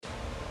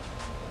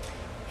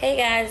Hey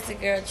guys, it's the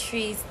girl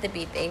Trees, the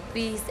B-Bay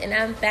Beast, and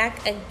I'm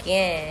back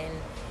again.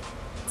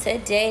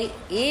 Today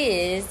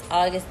is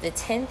August the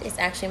 10th. It's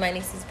actually my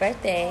niece's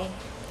birthday.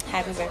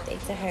 Happy birthday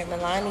to her,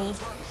 Milani.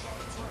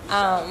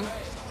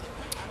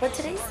 For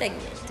today's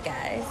segment,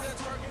 guys,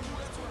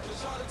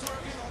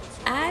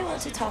 I want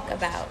to talk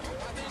about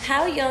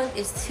how young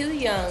is too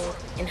young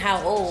and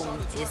how old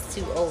is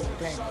too old,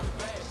 honey.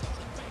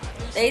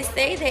 They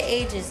say that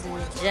age is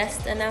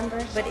just a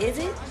number, but is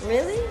it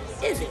really?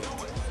 Is it?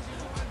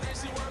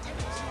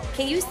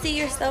 Can you see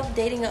yourself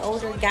dating an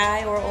older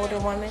guy or older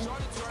woman?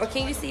 Or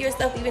can you see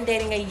yourself even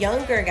dating a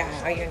younger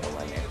guy or younger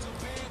woman?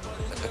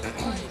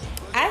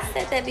 I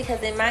said that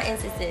because in my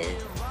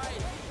instances,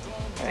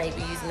 I might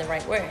be using the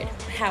right word.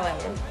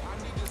 However,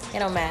 it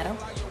don't matter.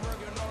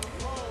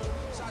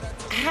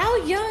 How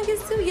young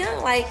is too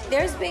young? Like,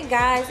 there's been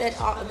guys that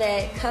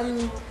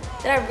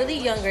are really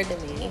younger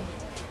than me.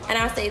 And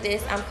I'll say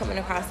this, I'm coming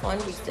across one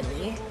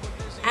recently.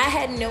 I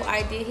had no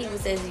idea he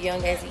was as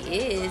young as he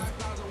is.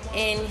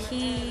 And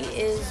he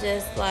is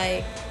just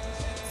like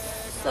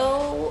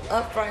so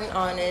upfront and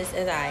honest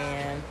as I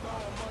am.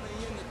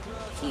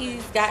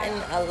 He's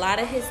gotten a lot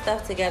of his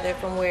stuff together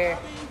from where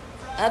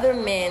other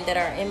men that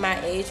are in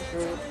my age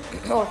group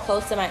or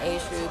close to my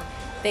age group,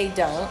 they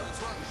don't.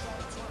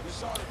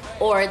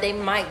 Or they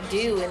might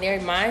do, and their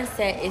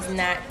mindset is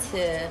not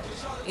to,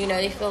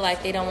 they feel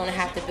like they don't want to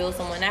have to build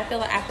someone. I feel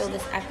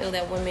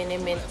that women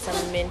and men,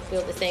 some men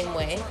feel the same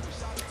way.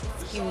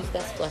 Excuse,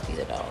 that's Fluffy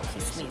the dog.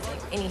 He's sneezing.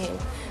 Anywho.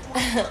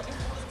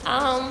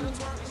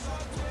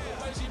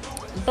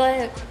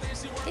 But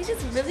it's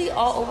just really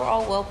all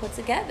overall well put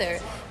together.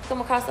 I've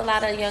come across a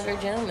lot of younger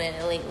gentlemen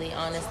lately,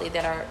 honestly,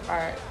 that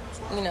are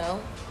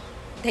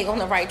they on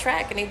the right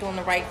track and they doing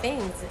the right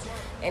things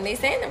and they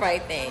saying the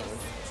right things.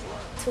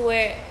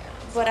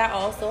 But I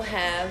also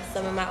have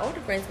some of my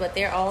older friends, but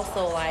they're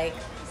also like,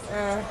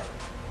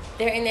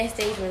 they're in that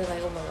stage where they're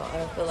like, oh my God,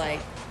 I feel like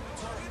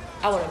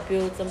I want to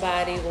build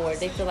somebody, or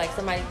they feel like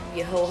somebody can be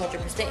a whole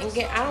 100%. And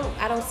again,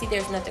 I don't see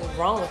there's nothing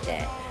wrong with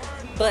that.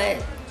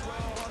 But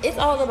it's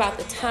all about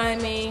the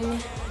timing,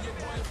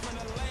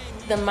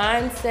 the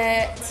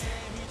mindset.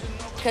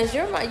 Because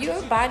your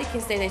body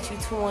can say that you're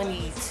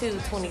 22,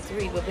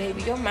 23, but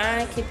baby, your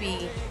mind could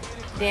be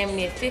damn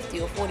near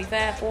 50 or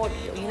 45, 40,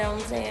 you know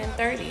what I'm saying,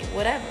 30,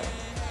 whatever.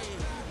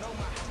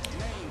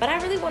 But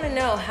I really want to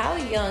know, how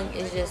young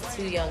is just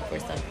too young for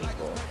some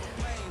people?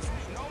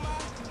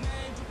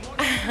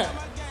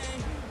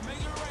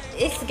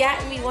 It's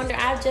gotten me wonder.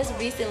 I just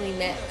recently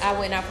I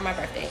went out for my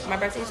birthday. My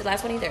birthday is July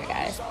 23rd,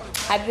 guys.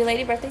 Happy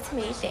belated birthday to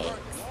me, thanks.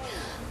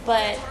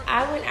 But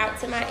I went out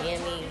to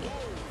Miami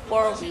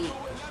for a week.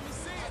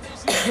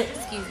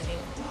 Excuse me.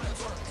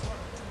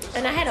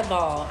 And I had a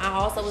ball. I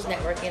also was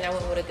networking. I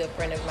went with a good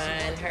friend of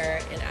mine. Her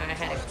and I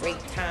had a great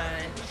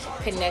time.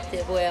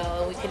 Connected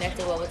well. We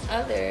connected well with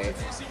others.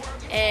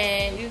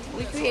 And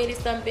we created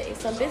some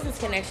business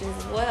connections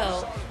as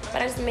well.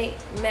 But I just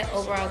met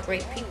overall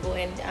great people.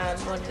 And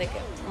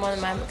one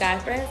of my guy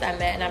friends I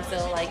met, and I'm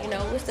still like,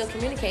 we're still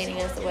communicating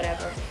and so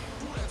whatever.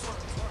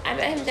 I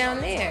met him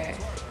down there.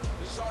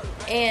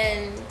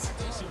 And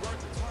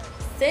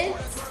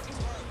since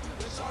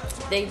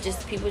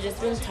people just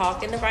been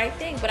talking the right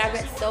thing. But I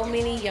met so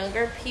many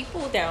younger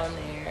people down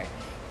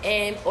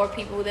there, or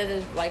people that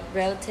are like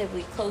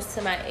relatively close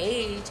to my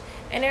age,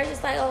 and they're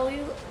just like, oh,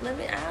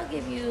 I'll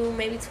give you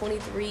maybe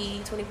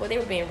 23, 24. They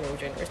were being real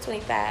generous,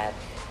 25.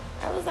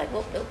 I was like,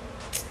 well, nope,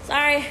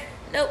 sorry,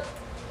 nope.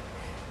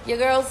 Your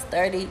girl's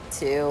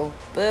 32.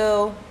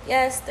 Boo.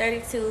 Yes,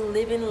 32,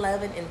 living,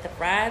 loving, and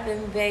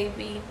thriving,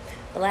 baby.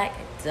 Black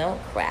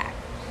don't crack.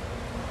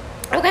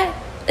 Okay.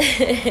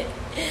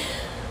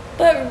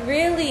 But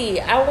really,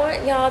 I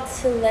want y'all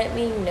to let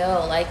me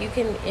know. Like, you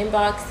can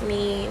inbox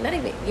me.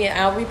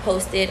 I'll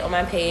repost it on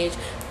my page.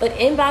 But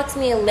inbox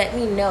me and let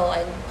me know,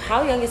 like,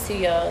 how young is too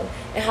young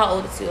and how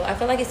old is too old. I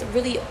feel like it's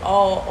really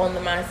all on the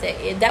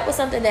mindset. That was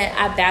something that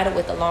I battled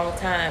with a long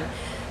time.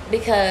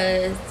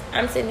 Because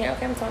I'm sitting here,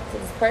 okay, I'm talking to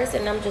this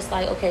person. And I'm just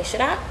like, okay,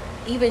 should I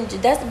even...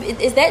 Is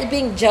that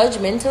being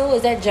judgmental?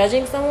 Is that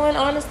judging someone,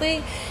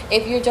 honestly?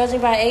 If you're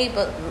judging by age,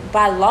 but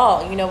by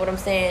law, you know what I'm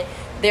saying?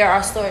 There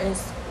are certain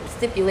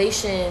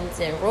stipulations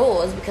and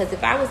rules, because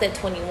if I was at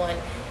 21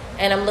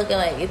 and I'm looking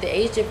like the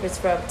age difference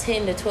from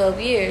 10 to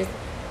 12 years,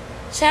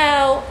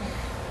 child,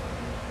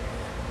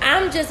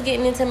 I'm just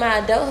getting into my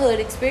adulthood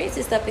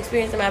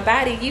experiencing my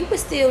body. You were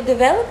still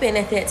developing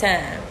at that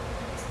time.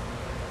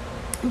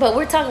 But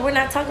we're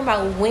not talking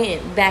about way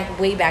back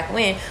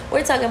when.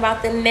 We're talking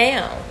about the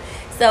now.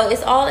 So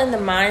it's all in the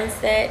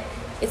mindset.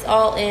 It's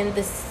all in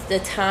the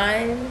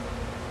time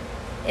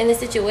and the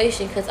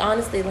situation. Because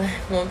honestly, like,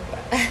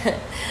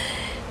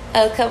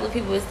 a couple of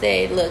people would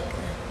say, look,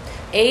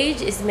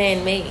 age is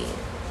man-made.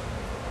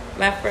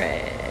 My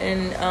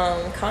friend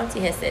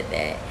Conti has said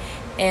that.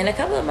 And a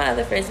couple of my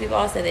other friends, we've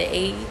all said that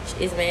age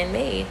is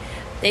man-made.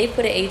 They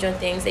put an age on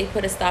things. They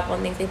put a stop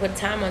on things. They put a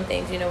time on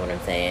things. You know what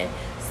I'm saying?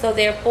 So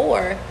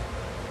therefore,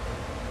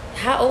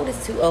 how old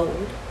is too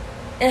old?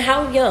 And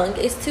how young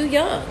is too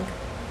young?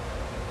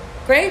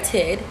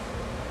 Granted,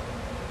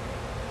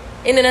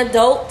 in an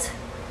adult,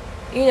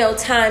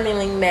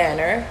 timely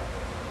manner,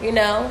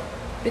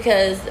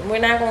 because we're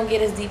not going to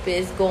get as deep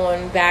as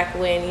going back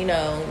when, you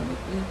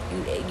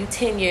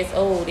 10 years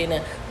old and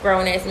a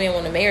grown-ass man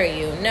want to marry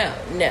you. No.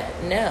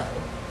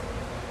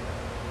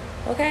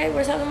 Okay,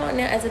 we're talking about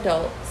now as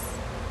adults.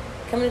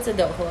 Coming into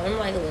adulthood. I'm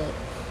like, look,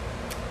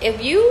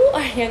 if you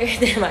are younger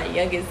than my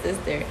youngest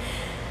sister,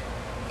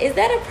 is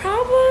that a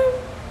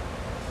problem?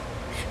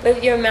 But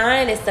if your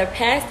mind is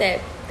surpassed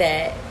that,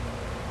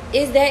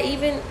 is that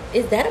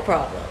a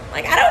problem?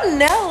 Like, I don't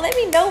know. Let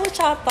me know what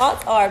y'all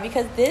thoughts are,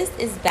 because this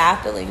is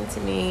baffling to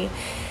me.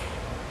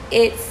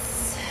 It's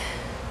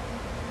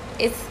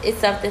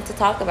something to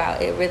talk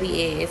about. It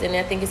really is. And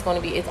I think it's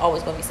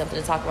always going to be something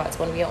to talk about. It's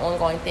going to be an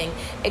ongoing thing,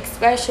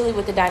 especially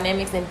with the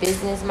dynamics and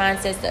business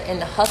mindsets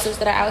and the hustlers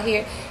that are out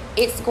here.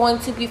 It's going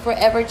to be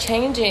forever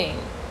changing.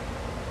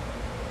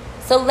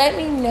 So let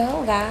me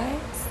know, guys.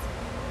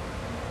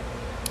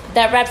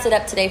 That wraps it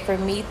up today for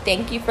me.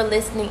 Thank you for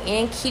listening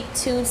in. Keep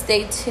tuned.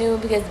 Stay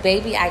tuned, because,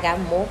 baby, I got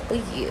more for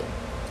you.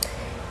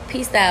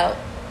 Peace out.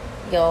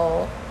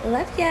 Yo,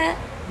 love ya.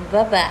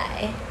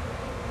 Bye-bye.